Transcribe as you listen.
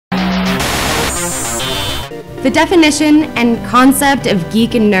The definition and concept of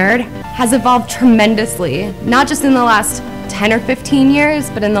geek and nerd has evolved tremendously, not just in the last 10 or 15 years,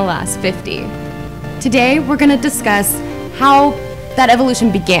 but in the last 50. Today, we're going to discuss how that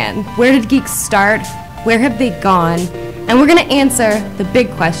evolution began. Where did geeks start? Where have they gone? And we're going to answer the big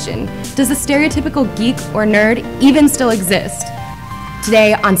question: does the stereotypical geek or nerd even still exist?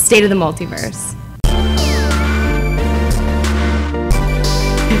 Today on State of the Multiverse.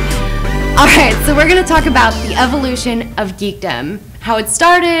 Alright, so we're going to talk about the evolution of geekdom, how it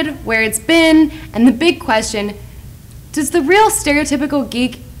started, where it's been, and the big question: does the real stereotypical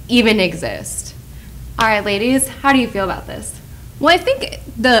geek even exist? Alright, ladies, how do you feel about this? Well, I think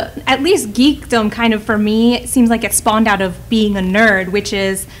at least geekdom kind of for me, it seems like it spawned out of being a nerd, which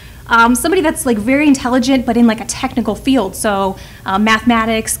is somebody that's like very intelligent but in like a technical field. So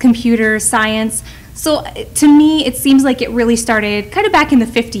mathematics, computers, science. So to me, it seems like it really started kind of back in the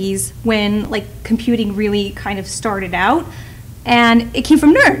 50s when like computing really kind of started out. And it came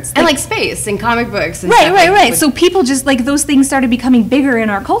from nerds. And like space and comic books and right, stuff. Right. So people just like those things started becoming bigger in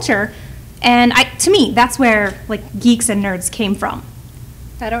our culture. And to me, that's where like geeks and nerds came from.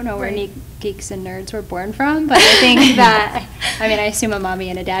 I don't know where geeks and nerds were born from, but I think that, I mean, I assume a mommy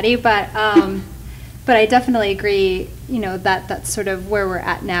and a daddy, but I definitely agree, you know, that's sort of where we're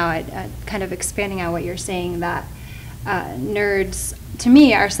at now, kind of expanding on what you're saying, that nerds, to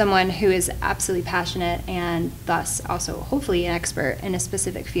me, are someone who is absolutely passionate and thus also hopefully an expert in a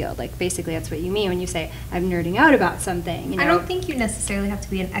specific field. Like, basically, that's what you mean when you say, I'm nerding out about something. You know? I don't think you necessarily have to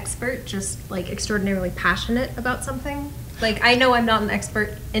be an expert, just like extraordinarily passionate about something. Like, I know I'm not an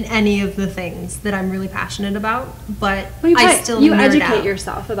expert in any of the things that I'm really passionate about, but I still you nerd educate out.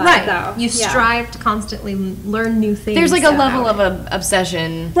 yourself about right. it, though. You strive to constantly learn new things. There's like a level of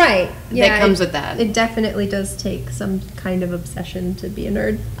obsession that comes with that. It definitely does take some kind of obsession to be a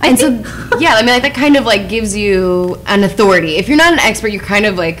nerd. And so, yeah, I mean, like that kind of like gives you an authority. If you're not an expert, you're kind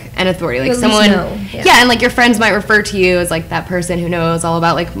of like an authority. Like someone, and like your friends might refer to you as like that person who knows all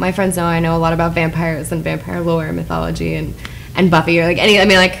about, like my friends know I know a lot about vampires and vampire lore, mythology, and Buffy, or like any. I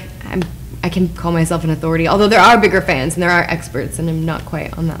mean, like I can call myself an authority, although there are bigger fans and there are experts, and I'm not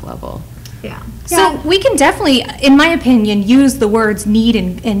quite on that level. Yeah. So we can definitely, in my opinion, use the words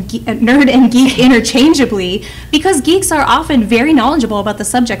nerd and geek interchangeably, because geeks are often very knowledgeable about the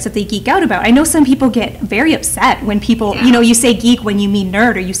subjects that they geek out about. I know some people get very upset when people, you know, you say geek when you mean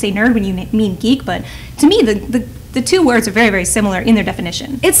nerd, or you say nerd when you mean geek, but to me, the two words are very, very similar in their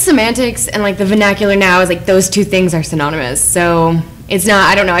definition. It's semantics, and like the vernacular now is like those two things are synonymous. So it's not,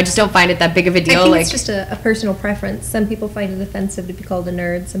 I don't know, I just don't find it that big of a deal. I think like, it's just a personal preference. Some people find it offensive to be called a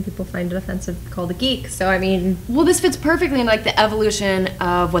nerd. Some people find it offensive to be called a geek. So, I mean... Well, this fits perfectly in like the evolution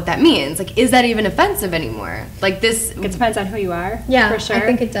of what that means. Like, is that even offensive anymore? Like this... It depends on who you are, yeah, for sure. I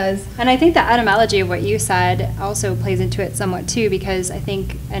think it does. And I think the etymology of what you said also plays into it somewhat, too, because I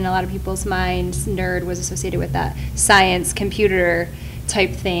think in a lot of people's minds, nerd was associated with that science, computer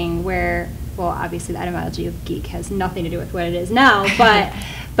type thing where... Well, obviously, the etymology of geek has nothing to do with what it is now,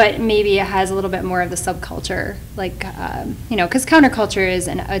 but maybe it has a little bit more of the subculture, like, you know, because counterculture is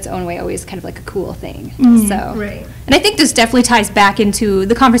in its own way always kind of like a cool thing. So, right. And I think this definitely ties back into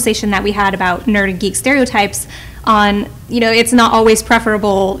the conversation that we had about nerd and geek stereotypes on, you know, it's not always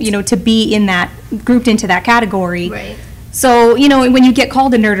preferable, you know, to be in that, grouped into that category. Right. So, you know, when you get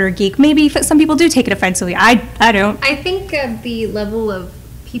called a nerd or a geek, maybe some people do take it offensively. I don't. I think the level of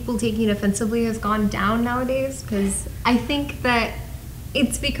people taking it offensively has gone down nowadays, because I think that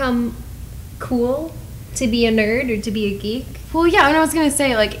it's become cool to be a nerd or to be a geek. Well, yeah, and I was gonna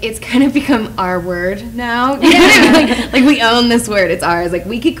say, like, it's kind of become our word now. You know what I mean? Like we own this word; it's ours. Like,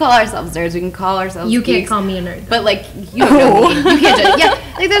 we could call ourselves nerds, we can call ourselves. You geeks, can't call me a nerd, though. but like you don't know me. You can't judge.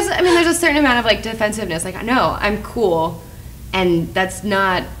 Yeah, like there's a certain amount of like defensiveness. Like, no, I'm cool, and that's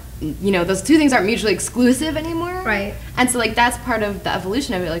not. You know, those two things aren't mutually exclusive anymore. Right. And so, like, that's part of the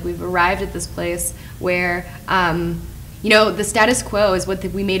evolution of it. Like, we've arrived at this place where, you know, the status quo is what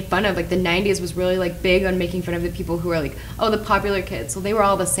we made fun of. Like, the 90s was really, like, big on making fun of the people who were, like, oh, the popular kids. So they were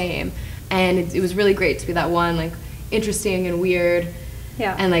all the same. And it was really great to be that one, like, interesting and weird.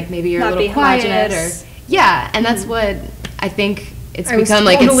 yeah. And, like, maybe you're Not a little be quiet. homogenous. Or, yeah, and that's what I think it's I was become,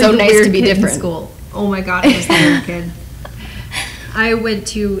 like, it's totally so the nice weird to be kid in different. school. Oh, my God, I was the weird kid. I went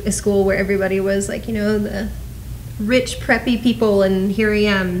to a school where everybody was like, you know, the rich preppy people, and here I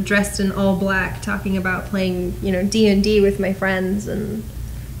am dressed in all black talking about playing, you know, D&D with my friends and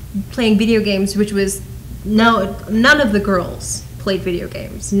playing video games, which was none of the girls played video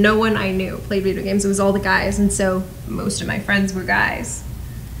games. No one I knew played video games. It was all the guys, and so most of my friends were guys.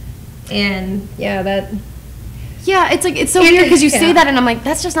 And yeah, that Yeah, it's like, it's so weird because you say that and I'm like,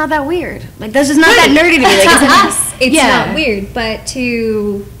 that's just not that weird. Like, that's just not that nerdy to me. Like, to us, it's not weird, but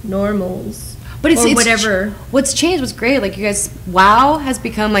to normals, but it's whatever. What's changed, what's great, like, you guys, WoW has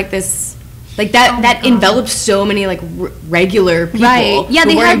become like this, like, that envelops so many, like, regular people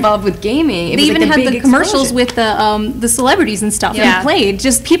who weren't involved with gaming. They even had the commercials with the celebrities and stuff who played,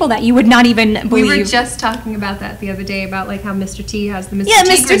 just people that you would not even believe. We were just talking about that the other day, about, like, how Mr. T has the Mr.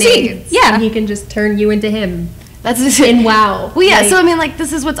 T grenades. Yeah. And he can just turn you into him. That's in WoW. Well, yeah. Like, so I mean, like,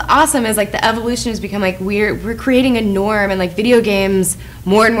 this is what's awesome is like the evolution has become like we're creating a norm, and like video games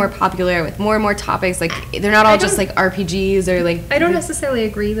more and more popular with more and more topics. Like, they're not all just like RPGs or like. I don't necessarily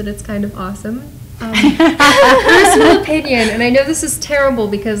agree that it's kind of awesome. Personal opinion, and I know this is terrible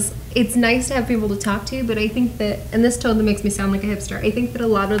because it's nice to have people to talk to, but I think that, and this totally makes me sound like a hipster, I think that a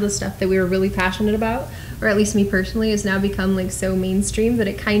lot of the stuff that we were really passionate about, or at least me personally, has now become like so mainstream that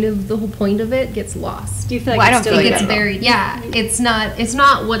it kind of, the whole point of it gets lost. Do you feel like I don't feel like it's buried? Yeah, it's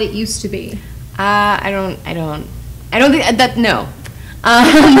not what it used to be. I don't think that, no.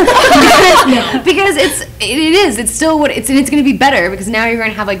 Because it's still what it's, and it's going to be better because now you're going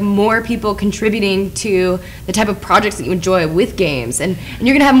to have like more people contributing to the type of projects that you enjoy with games, and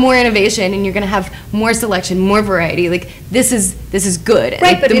you're going to have more innovation, and you're going to have more selection, more variety. Like, this is good, right?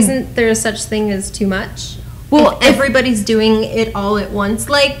 Like, but isn't there such thing as too much? Well, everybody's doing it all at once,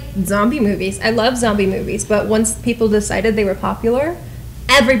 like zombie movies. I love zombie movies, but once people decided they were popular,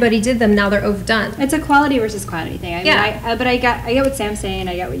 everybody did them. Now they're overdone. It's a quality versus quantity thing. I mean, but I get what Sam's saying.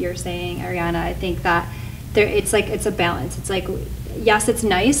 I get what you're saying, Ariana. I think that it's a balance. It's like, yes, it's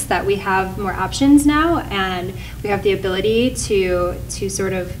nice that we have more options now, and we have the ability to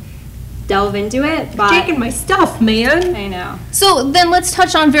sort of delve into it. But taking my stuff, man. I know. So then let's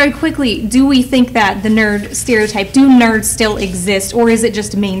touch on very quickly. Do we think that the nerd stereotype? Do nerds still exist, or is it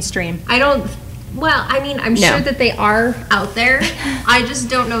just mainstream? I don't. Well, I mean, I'm sure that they are out there. I just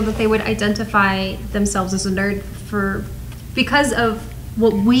don't know that they would identify themselves as a nerd because of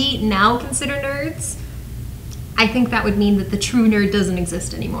what we now consider nerds. I think that would mean that the true nerd doesn't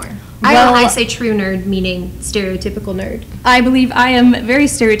exist anymore. I say true nerd meaning stereotypical nerd. I believe I am very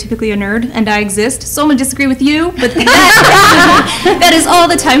stereotypically a nerd, and I exist. So I'm going to disagree with you, but that is all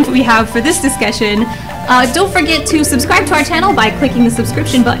the time we have for this discussion. Don't forget to subscribe to our channel by clicking the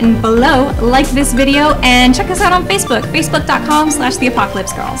subscription button below, like this video, and check us out on Facebook,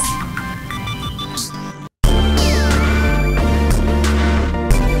 facebook.com/theapocalypsegirls.